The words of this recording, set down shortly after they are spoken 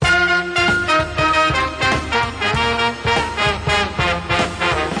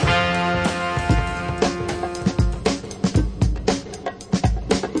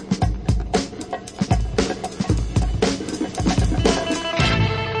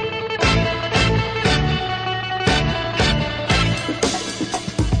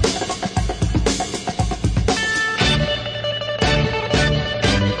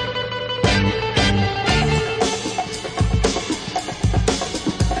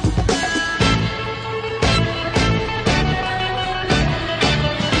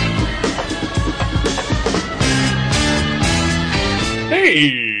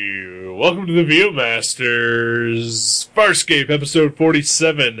Hey, welcome to the Viewmasters Farscape, episode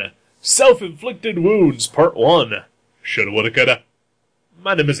 47, Self-Inflicted Wounds, part 1. Shoulda, woulda, coulda.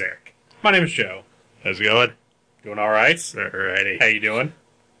 My name is Eric. My name is Joe. How's it going? Doing all right? Alrighty. How you doing?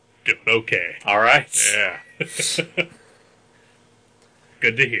 Doing okay. All right. Yeah.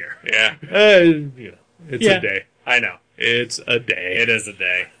 Good to hear. Yeah. It's a day. I know. It's a day. It is a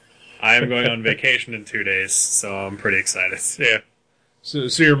day. I am going on vacation in 2 days, so I'm pretty excited. Yeah. So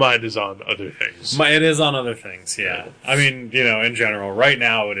your mind is on other things. It is on other things, yeah. I mean, in general, right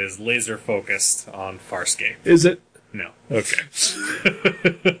now it is laser focused on Farscape. Is it? No. Okay.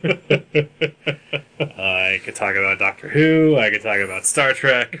 I could talk about Doctor Who, I could talk about Star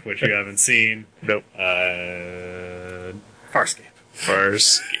Trek, which you haven't seen. Nope. Farscape.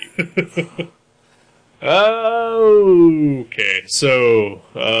 Okay, so,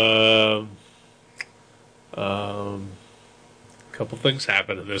 couple things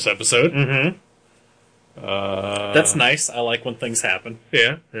happen in this episode. Mm-hmm. That's nice. I like when things happen.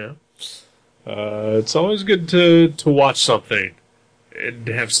 Yeah. It's always good to watch something and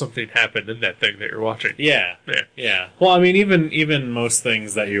have something happen in that thing that you're watching. Yeah. Well, I mean, even most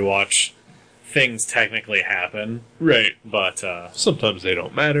things that you watch, things technically happen. Right. But sometimes they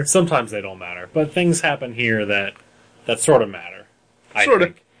don't matter. Sometimes they don't matter. But things happen here that sort of matter. I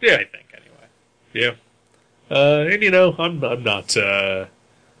think. Yeah. I think, anyway. Yeah. And I'm not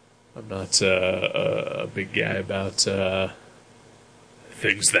a big guy about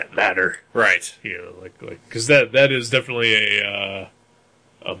things that matter. Right. Because that is definitely a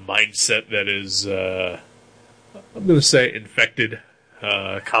mindset that is I'm going to say infected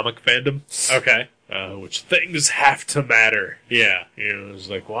comic fandom. Okay. Which things have to matter. Yeah. It's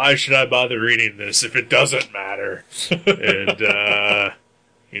like, why should I bother reading this if it doesn't matter? And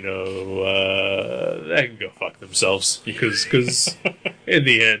they can go fuck themselves because in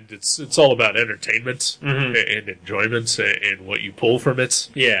the end, it's all about entertainment and enjoyment and what you pull from it.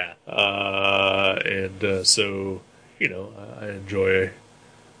 Yeah. So I enjoy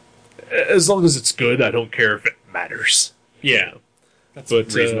as long as it's good. I don't care if it matters. Yeah, that's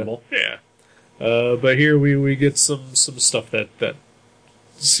reasonable. Yeah. But here we get some stuff that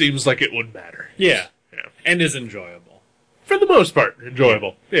seems like it would matter. Yeah. And is enjoyable. For the most part,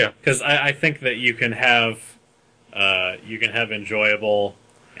 enjoyable. Yeah. Because I think that you can have enjoyable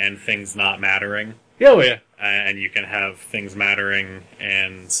and things not mattering. Yeah, well, yeah. And you can have things mattering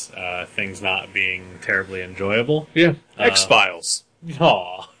and things not being terribly enjoyable. Yeah. X-Files.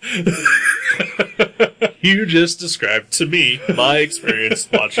 Aw. You just described to me my experience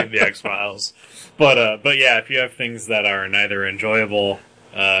watching the X-Files. But yeah, if you have things that are neither enjoyable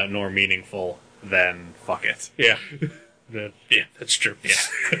nor meaningful, then fuck it. Yeah. Yeah, that's true. Yeah.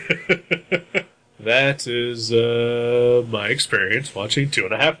 That is my experience watching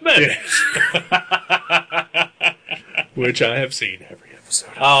 2.5 Men. Which I have seen every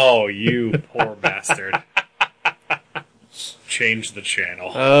episode. Oh, you poor bastard. Change the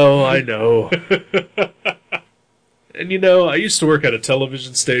channel. Oh, I know. And I used to work at a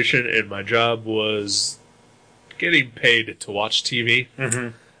television station, and my job was getting paid to watch TV.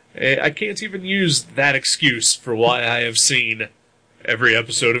 Mm-hmm. I can't even use that excuse for why I have seen every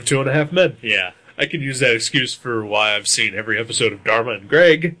episode of 2.5 Men. Yeah. I can use that excuse for why I've seen every episode of Dharma and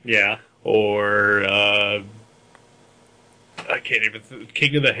Greg. Yeah. Or, I can't even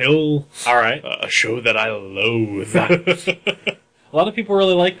King of the Hill. All right. A show that I loathe. A lot of people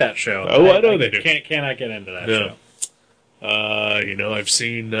really like that show. Oh, I know they do. Cannot get into that show. I've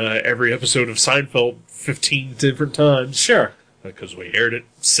seen every episode of Seinfeld 15 different times. Sure. Because we aired it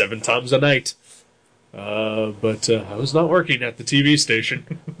 7 times a night. But I was not working at the TV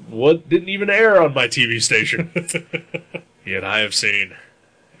station. What didn't even air on my TV station. Yet I have seen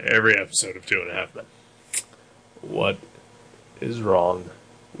every episode of 2.5 Men. What is wrong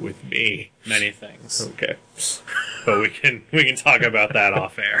with me? Many things. Okay. But we can talk about that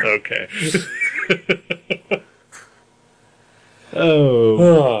off air. Okay.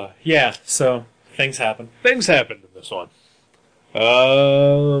 Oh. Yeah, so things happen. Things happened in this one.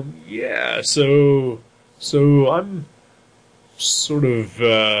 Yeah, so I'm sort of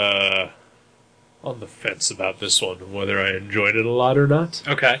on the fence about this one, whether I enjoyed it a lot or not.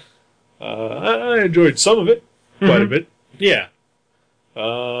 Okay. I enjoyed some of it, quite a bit. Yeah.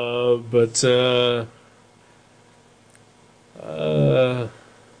 But at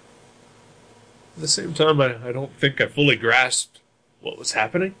the same time, I don't think I fully grasped what was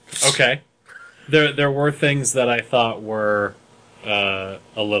happening. Okay. There were things that I thought were a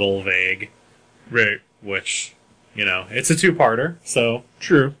little vague. Right. Which, it's a 2-parter, so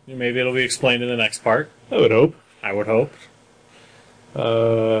True. maybe it'll be explained in the next part. I would hope. I would hope.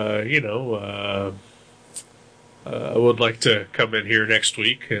 I would like to come in here next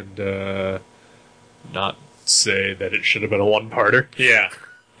week and not say that it should have been a one-parter. Yeah,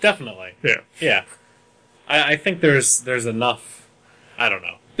 definitely. Yeah. Yeah. I think there's enough. I don't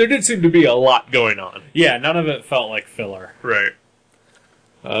know. There did seem to be a lot going on. Yeah, none of it felt like filler. Right.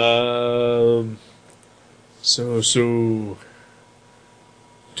 So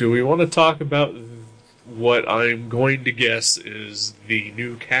do we want to talk about what I'm going to guess is the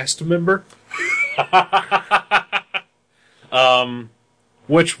new cast member?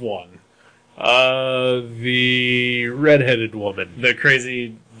 Which one? The redheaded woman. The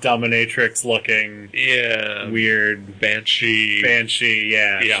crazy dominatrix looking, Yeah. weird Banshee.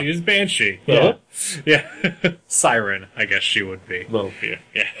 yeah. Yeah. She's Banshee. Uh-huh. Yeah. Siren, I guess she would be. Well, yeah.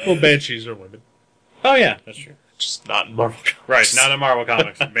 Yeah. Well, Banshees are women. Oh, yeah, that's true. Just not in Marvel Comics. Right, not in Marvel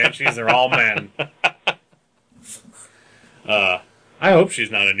Comics. Banshees are all men. I hope she's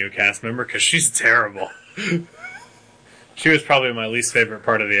not a new cast member, because she's terrible. She was probably my least favorite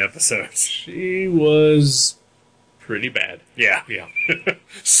part of the episode. She was pretty bad. Yeah. Yeah.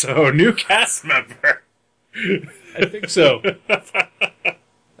 So, new cast member. I think so.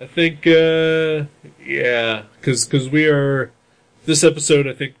 I think, yeah, because we are. This episode,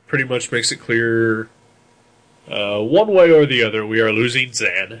 I think, pretty much makes it clear, one way or the other, we are losing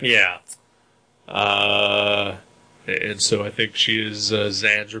Zan. Yeah. And so I think she is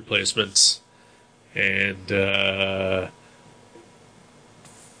Zan's replacement. And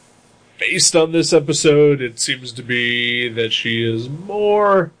based on this episode, it seems to be that she is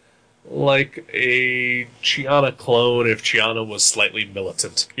more like a Chiana clone if Chiana was slightly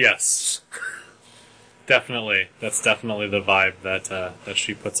militant. Yes. Definitely. That's definitely the vibe that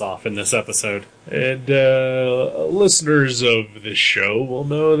she puts off in this episode. And listeners of this show will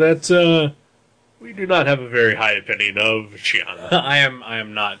know that we do not have a very high opinion of Chiana. I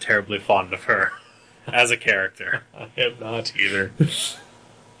am not terribly fond of her as a character. I am not either.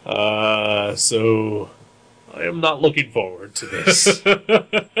 So I am not looking forward to this.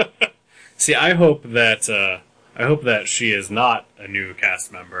 See, I hope that she is not a new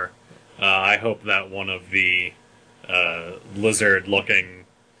cast member. I hope that one of the lizard-looking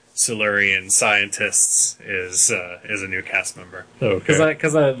Silurian scientists is a new cast member. Okay.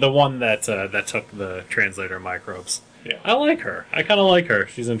 Because the one that took the translator microbes. Yeah. I like her. I kind of like her.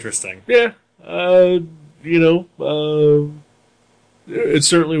 She's interesting. Yeah. It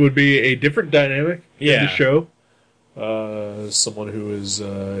certainly would be a different dynamic in Yeah. the show. Someone who is,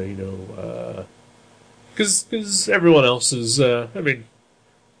 because everyone else is,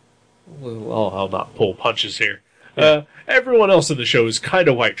 well, I'll not pull punches here. Yeah. Everyone else in the show is kind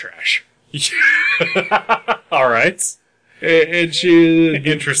of white trash. All right. And she...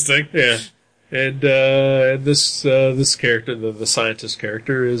 Interesting. Yeah. And this character, the scientist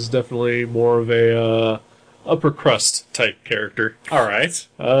character, is definitely more of a upper crust type character. All right.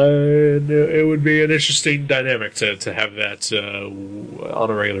 And it would be an interesting dynamic to have that on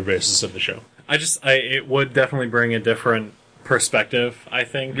a regular basis in the show. It would definitely bring a different perspective, I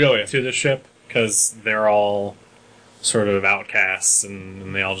think, Oh, yeah. to the ship, because they're all sort of outcasts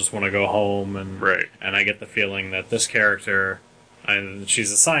and they all just want to go home. And Right. And I get the feeling that this character,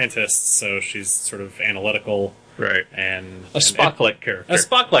 she's a scientist, so she's sort of analytical. Right. And A Spock-like character. A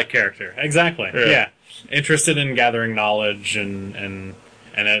Spock-like character, exactly. Yeah. Yeah. Interested in gathering knowledge and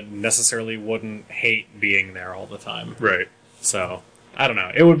it necessarily wouldn't hate being there all the time. Right. So, I don't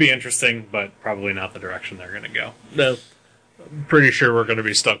know. It would be interesting, but probably not the direction they're going to go. No. I'm pretty sure we're going to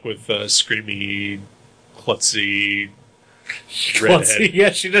be stuck with screamy, klutzy, redhead. Yeah,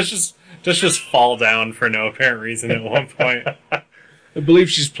 she does just fall down for no apparent reason at one point. I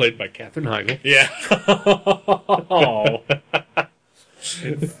believe she's played by Katherine Heigl. Yeah. Oh.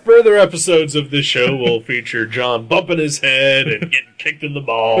 Further episodes of this show will feature John bumping his head and getting kicked in the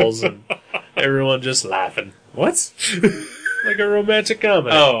balls and everyone just laughing. What? Like a romantic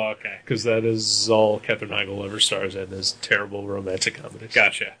comedy. Oh, okay. Because that is all Katherine Heigl ever stars in, is terrible romantic comedies.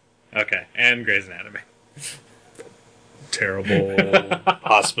 Gotcha. Okay. And Grey's Anatomy. Terrible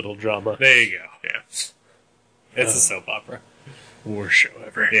hospital drama. There you go. Yeah. It's a soap opera. Worst show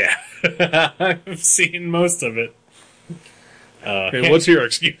ever. Yeah. I've seen most of it. And what's your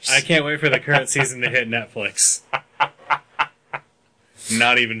excuse? I can't wait for the current season to hit Netflix.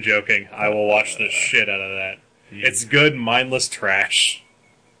 Not even joking. I will watch the shit out of that. It's good, mindless trash.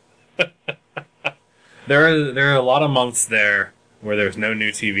 There are a lot of months there where there's no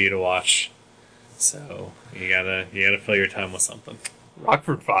new TV to watch, so you gotta fill your time with something.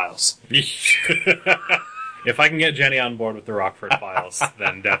 Rockford Files. If I can get Jenny on board with the Rockford Files,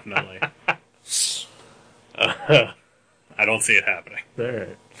 then definitely. I I don't see it happening. All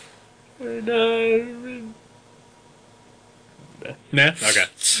right. And, Nah? Okay.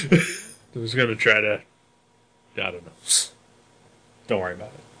 I was going to try to... I don't know. Don't worry about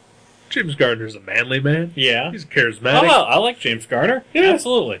it. James Gardner's a manly man. Yeah. He's charismatic. Oh, I like James Garner. Yeah.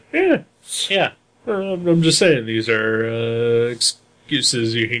 Absolutely. Yeah. Yeah. I'm just saying, these are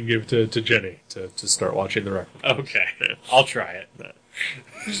excuses you can give to Jenny to start watching the record. Okay. Yeah. I'll try it.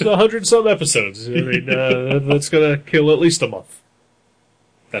 There's 100-some episodes. I mean, that's going to kill at least a month.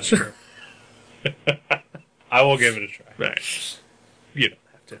 That's true. I will give it a try. Right. You don't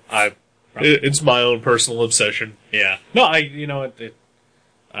have to. It's my own personal obsession. Yeah. No, I've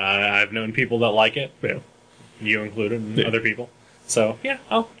known people that like it. Yeah. You included, and Yeah. other people. So, yeah,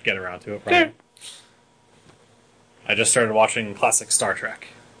 I'll get around to it probably. Yeah. I just started watching classic Star Trek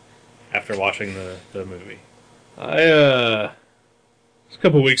after watching the movie. A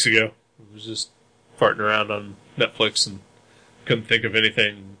couple weeks ago, I was just farting around on Netflix and couldn't think of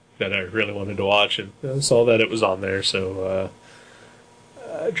anything that I really wanted to watch, and I saw that it was on there, so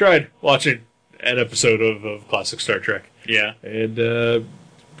I tried watching an episode of classic Star Trek. Yeah. And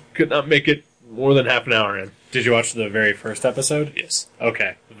could not make it more than half an hour in. Did you watch the very first episode? Yes.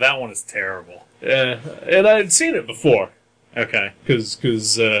 Okay. That one is terrible. And I had seen it before. Okay. Because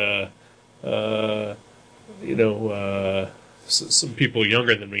some people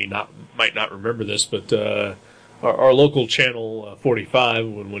younger than me might not remember this, but our local channel 45,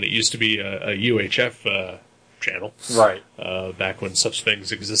 when it used to be a UHF channel, Right. back when such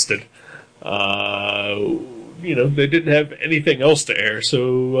things existed, they didn't have anything else to air,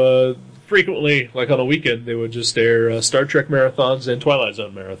 so frequently, like on a weekend, they would just air Star Trek marathons and Twilight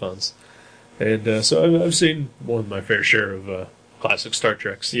Zone marathons. And so I've seen more than my fair share of classic Star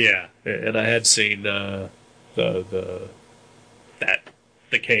Treks. Yeah. And I had seen the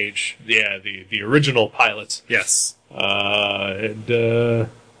Cage. Yeah, the original pilot. Yes. And I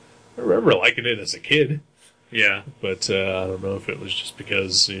remember liking it as a kid, Yeah. but I don't know if it was just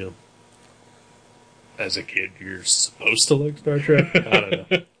because, as a kid you're supposed to like Star Trek. I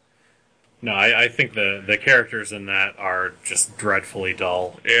don't know. No, I think the characters in that are just dreadfully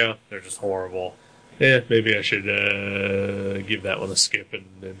dull. Yeah. They're just horrible. Yeah, maybe I should give that one a skip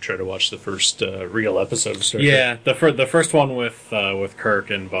and try to watch the first real episode of Star Trek. Yeah, the first one with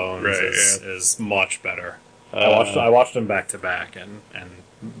Kirk and Bones Right, is much better. I watched them back to back and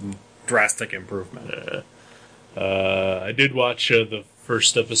drastic improvement. I did watch the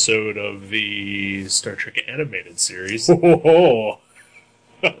first episode of the Star Trek animated series. Oh,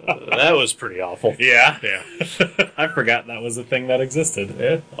 That was pretty awful. yeah. Yeah. I forgot that was a thing that existed.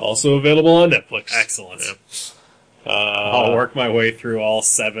 Yeah. Also available on Netflix. Excellent. Yeah. I'll work my way through all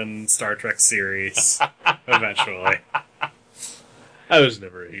 7 Star Trek series eventually. I was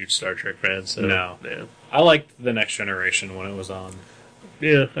never a huge Star Trek fan, so No. Yeah. I liked The Next Generation when it was on.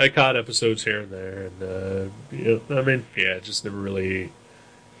 Yeah, I caught episodes here and there, and it just never really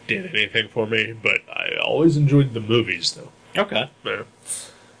did anything for me. But I always enjoyed the movies, though. Okay. Yeah.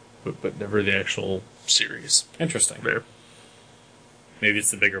 But never the actual series. Interesting. Yeah. Maybe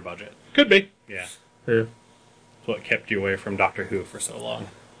it's the bigger budget. Could be. Yeah. Yeah. It's what kept you away from Doctor Who for so long.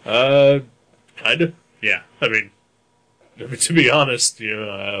 Kind of. Yeah. I mean, to be honest,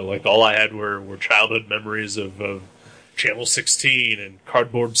 like all I had were childhood memories of Channel 16 and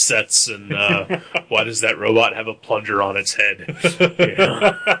cardboard sets and why does that robot have a plunger on its head?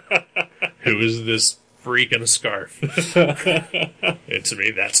 Who is this freak in a scarf? And to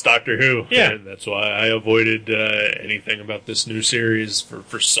me, that's Doctor Who. Yeah. And that's why I avoided anything about this new series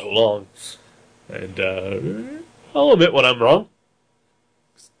for so long. And I'll admit when I'm wrong.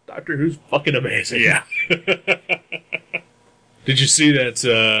 Doctor Who's fucking amazing. Yeah. Did you see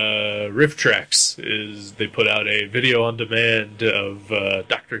that Riff Tracks they put out a video on demand of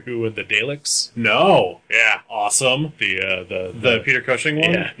Doctor Who and the Daleks? No. Yeah. Awesome. The Peter Cushing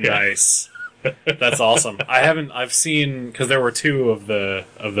one? Yeah. Nice. That's awesome. I've seen, because there were 2 of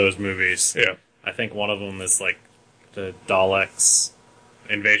those movies. Yeah. I think one of them is like the Daleks,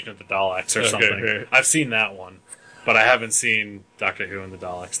 Invasion of the Daleks or something. Right. I've seen that one, but I haven't seen Doctor Who and the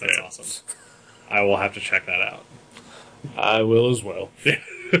Daleks. That's awesome. I will have to check that out. I will as well.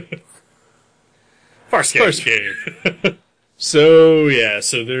 Farscape. So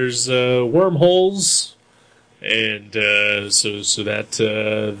there's wormholes, and so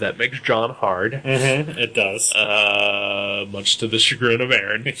that makes John hard. Mm-hmm. It does. Much to the chagrin of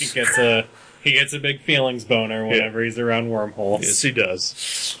Aaron. He gets a big feelings boner whenever he's around wormholes. Yes, he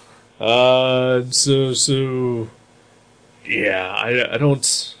does. I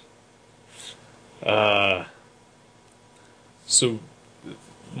don't. So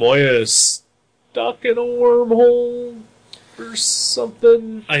Moya is stuck in a wormhole. or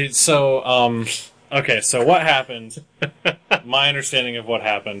something? Okay, so what happened, my understanding of what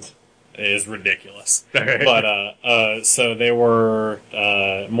happened is ridiculous. Right. But, so they were,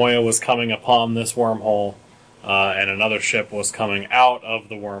 Moya was coming upon this wormhole, and another ship was coming out of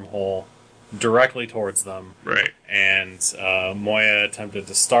the wormhole directly towards them. Right. And, Moya attempted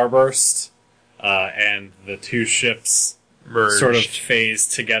to starburst, and the two ships Merged. sort of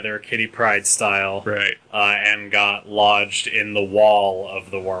phased together, Kitty Pryde style. Right. And got lodged in the wall of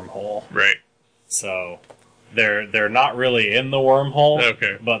the wormhole. Right. So they're not really in the wormhole,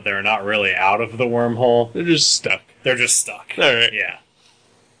 Okay. but they're not really out of the wormhole. They're just stuck. They're just stuck. All right. Yeah.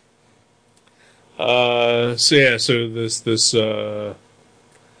 So this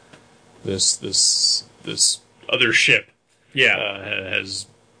other ship Yeah. has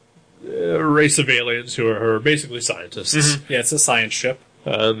a race of aliens who are basically scientists. Mm-hmm. Yeah, it's a science ship.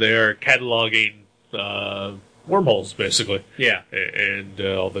 They are cataloging wormholes, basically. Yeah. And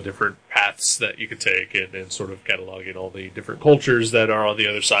all the different paths that you could take, and sort of cataloging all the different cultures that are on the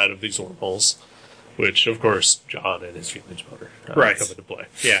other side of these wormholes, which, of course, John and his feelings motor Right. come into play.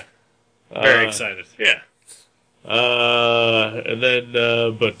 Yeah. Very excited. Yeah. And then,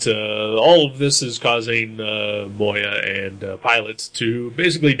 but all of this is causing Moya and Pilot to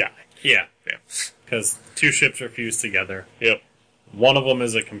basically die. Yeah. Yeah. Because two ships are fused together. Yep. One of them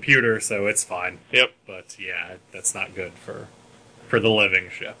is a computer, so it's fine. Yep. But yeah, that's not good for the living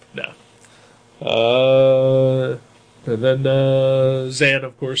ship. No. And then Zan,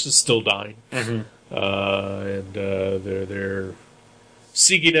 of course, is still dying. Mm-hmm. And they're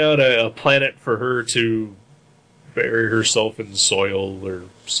seeking out a planet for her to bury herself in soil or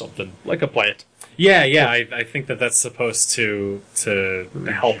something, like a plant. Yeah, I think that's supposed to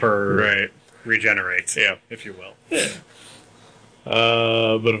help her regenerate, if you will. Yeah.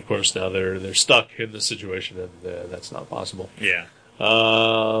 But of course now they're stuck in this situation, and that's not possible. Yeah.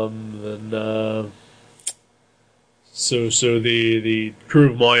 Then so the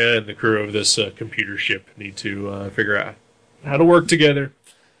crew of Moya and the crew of this computer ship need to figure out how to work together,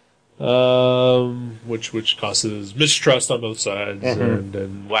 which causes mistrust on both sides,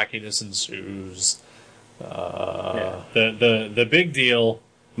 and wackiness ensues. The big deal,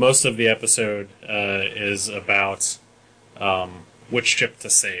 most of the episode is about which ship to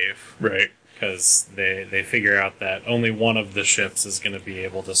save. Right. Because they figure out that only one of the ships is going to be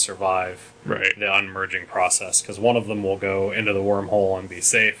able to survive the unmerging process, because one of them will go into the wormhole and be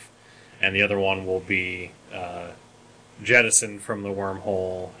safe, and the other one will be jettisoned from the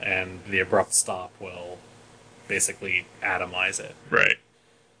wormhole, and the abrupt stop will basically atomize it. Right.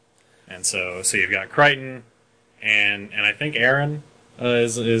 And so you've got Crichton, and I think Aaron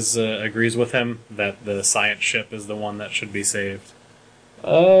agrees with him that the science ship is the one that should be saved.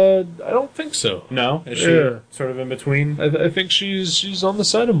 I don't think so. No? Is she sort of in between? I think she's on the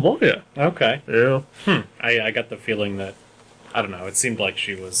side of Moya. Okay. Yeah. I got the feeling that, I don't know, it seemed like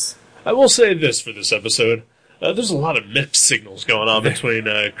she was... I will say this for this episode. There's a lot of mixed signals going on between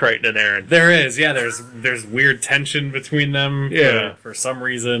Crichton and Aaron. There is, yeah. There's weird tension between them for some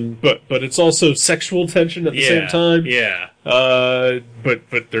reason. But it's also sexual tension at the same time. Yeah.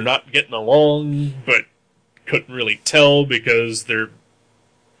 But they're not getting along, but couldn't really tell because they're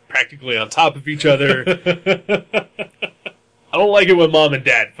practically on top of each other. I don't like it when mom and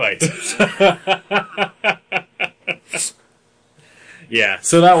dad fight. Yeah,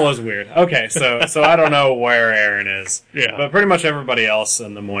 so that was weird. Okay, so I don't know where Aaron is. Yeah. But pretty much everybody else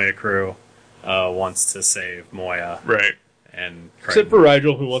in the Moya crew wants to save Moya. Right. And except for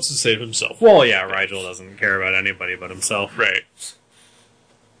Rigel, who wants to save himself. Well, yeah, Rigel doesn't care about anybody but himself. Right.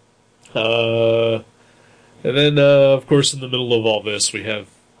 And then, of course, in the middle of all this, we have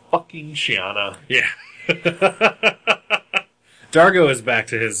fucking Shiana. Yeah. Dargo is back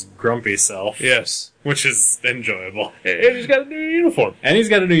to his grumpy self. Yes. Which is enjoyable. And he's got a new uniform.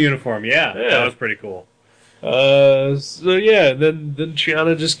 Yeah. That was pretty cool. Then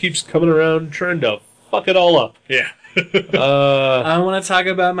Shiana just keeps coming around trying to fuck it all up. Yeah. I want to talk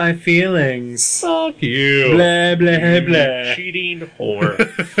about my feelings. Fuck you. Blah, blah, blah. Cheating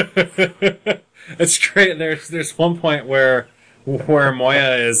whore. It's great. There's one point where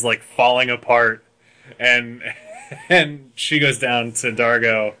Moya is like falling apart, and she goes down to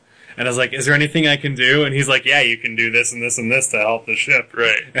Dargo, and is like, "Is there anything I can do?" And he's like, "Yeah, you can do this and this and this to help the ship."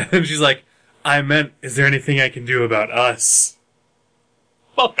 Right. And she's like, "I meant, is there anything I can do about us?"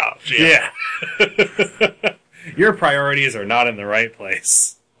 Fuck off, yeah. Your priorities are not in the right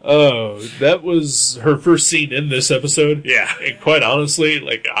place. Oh, that was her first scene in this episode. Yeah. And quite honestly,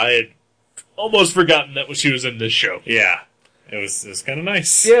 like, I had almost forgotten that she was in this show. Yeah. It was kind of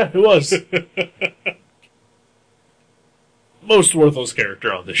nice. Yeah, it was. most worthless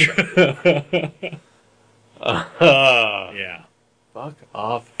character on the show. Yeah. Fuck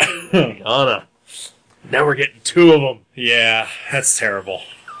off, Rihanna. Now we're getting 2 of them. Yeah, that's terrible.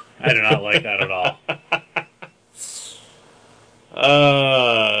 I do not like that at all.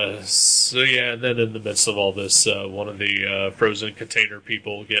 So yeah, and then in the midst of all this, one of the frozen container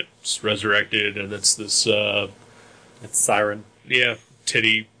people gets resurrected, and it's this, It's Siren. yeah,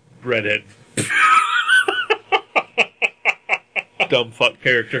 titty, redhead, dumb fuck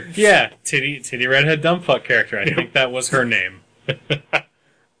character. Yeah, titty redhead dumbfuck character. I think that was her name. She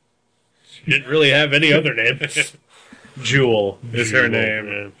didn't really have any other name. Jewel is her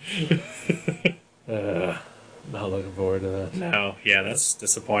name. Not looking forward to that. No, yeah, that's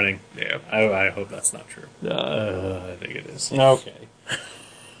disappointing. Yeah. I hope that's not true. I think it is. Okay.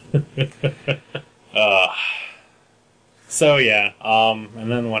 So yeah,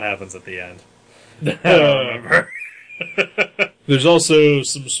 and then what happens at the end? I don't remember. There's also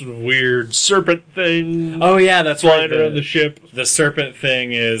some sort of weird serpent thing. Oh yeah, that's flying right. around the ship. The serpent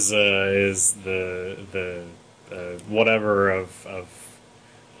thing is the whatever of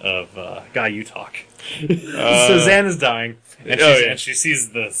guy you talk. So Zan is dying, and, and she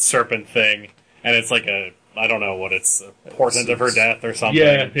sees the serpent thing, and it's like I don't know what it's a portent of her death or something.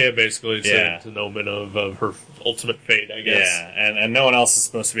 Yeah, basically it's an omen of her ultimate fate, I guess. Yeah, and no one else is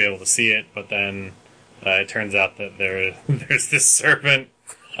supposed to be able to see it, but then it turns out that there's this serpent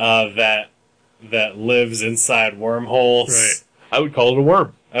that lives inside wormholes. Right. I would call it a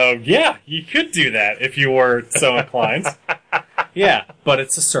worm. Yeah, you could do that if you were so inclined. Yeah, but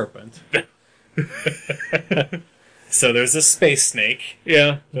it's a serpent. So there's a space snake.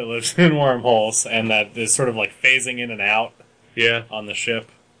 Yeah. That lives in wormholes, and that is sort of like phasing in and out. Yeah. On the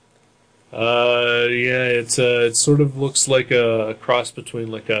ship. It sort of looks like a cross between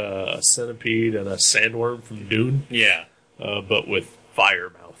like a centipede and a sandworm from Dune. Yeah. But with fire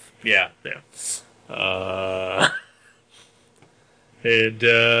mouth. Yeah. Yeah.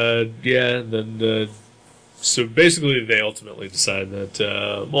 So basically they ultimately decide that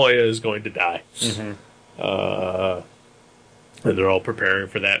Moya is going to die. Mm-hmm. And they're all preparing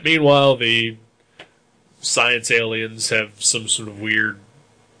for that. Meanwhile, the science aliens have some sort of weird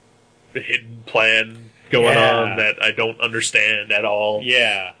hidden plan going on that I don't understand at all.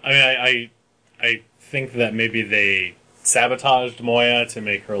 Yeah. I mean, I think that maybe they sabotaged Moya to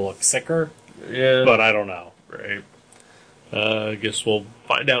make her look sicker. Yeah. But I don't know. Right. I guess we'll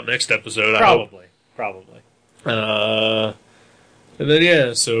find out next episode. Probably. And then,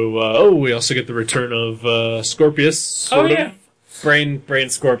 we also get the return of Scorpius. Sort of. Brain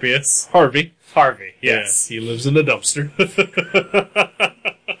Scorpius. Harvey, yes. Yeah, he lives in a dumpster.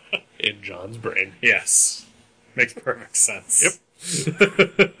 In John's brain. Yes. Makes perfect sense.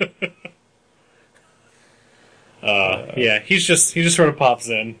 Yep. He just sort of pops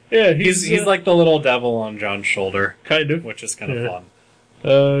in. Yeah, he's like the little devil on John's shoulder. Kind of. Which is kind of fun.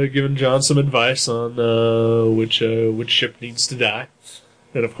 Giving John some advice on which ship needs to die.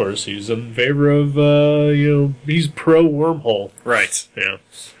 And of course, he's in favor of, he's pro wormhole. Right. Yeah.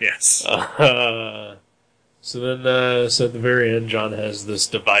 Yes. So then, at the very end, John has this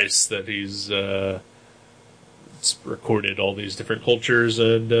device that he's it's recorded all these different cultures,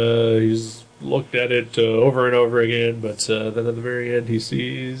 and he's looked at it over and over again. But then at the very end, he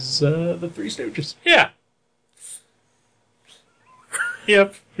sees the Three Stooges. Yeah.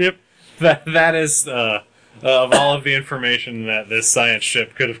 Yep. That is of all of the information that this science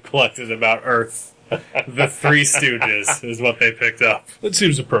ship could have collected about Earth, the Three Stooges is what they picked up. That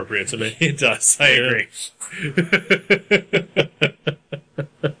seems appropriate to me. It does. I agree.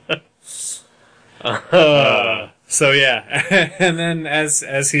 So yeah, and then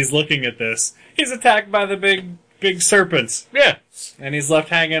as he's looking at this, he's attacked by the big serpent. Yeah, and he's left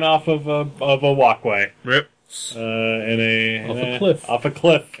hanging off of a walkway. Rip. Off a cliff. Off a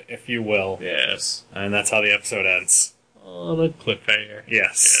cliff, if you will. Yes. And that's how the episode ends. On a cliffhanger.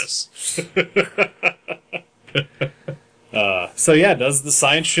 Yes. So yeah, does the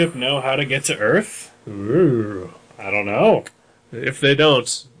science ship know how to get to Earth? Ooh. I don't know. If they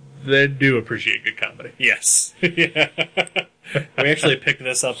don't, they do appreciate good comedy. Yes. Yeah. We actually picked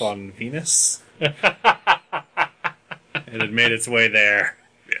this up on Venus. And it made its way there.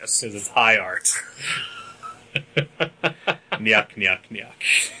 Yes. Because it's high art. Nyuk, nyuk, nyuk.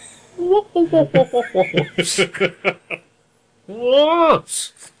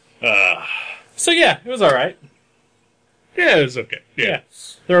 So yeah, it was alright. Yeah, it was okay. Yeah.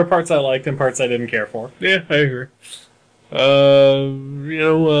 There were parts I liked and parts I didn't care for. Yeah, I agree. I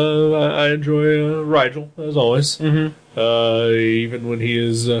enjoy Rigel, as always. Mm-hmm. Even when he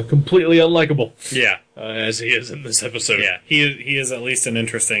is completely unlikable. Yeah. As he is in this episode. Yeah, he is at least an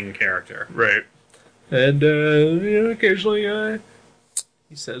interesting character. Right. And, occasionally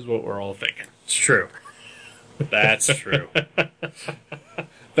he says what we're all thinking. It's true. That's true.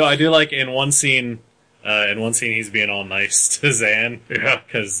 Though I do like in one scene he's being all nice to Zan. Yeah.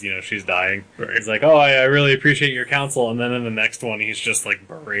 Because, she's dying. Right. He's like, oh, I really appreciate your counsel. And then in the next one, he's just, like,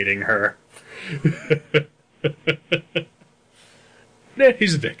 berating her. Nah,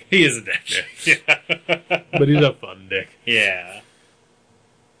 he's a dick. He is a dick. Yeah. But he's a fun dick. Yeah.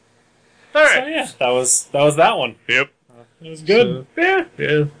 All right. So, yeah, that was that one. Yep. It was good. So,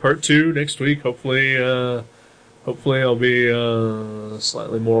 yeah. Part 2 next week. Hopefully I'll be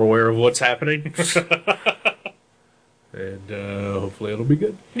slightly more aware of what's happening. And hopefully it'll be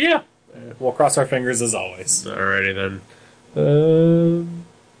good. Yeah. We'll cross our fingers as always. Alrighty then.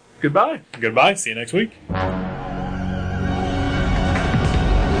 Goodbye. Goodbye. See you next week.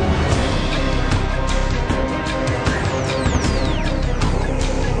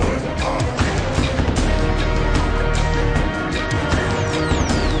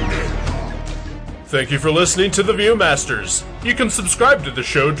 Thank you for listening to The Viewmasters. You can subscribe to the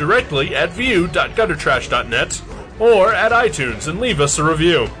show directly at view.guttertrash.net or at iTunes and leave us a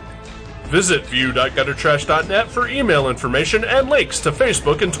review. Visit view.guttertrash.net for email information and links to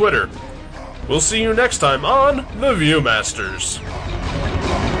Facebook and Twitter. We'll see you next time on The Viewmasters.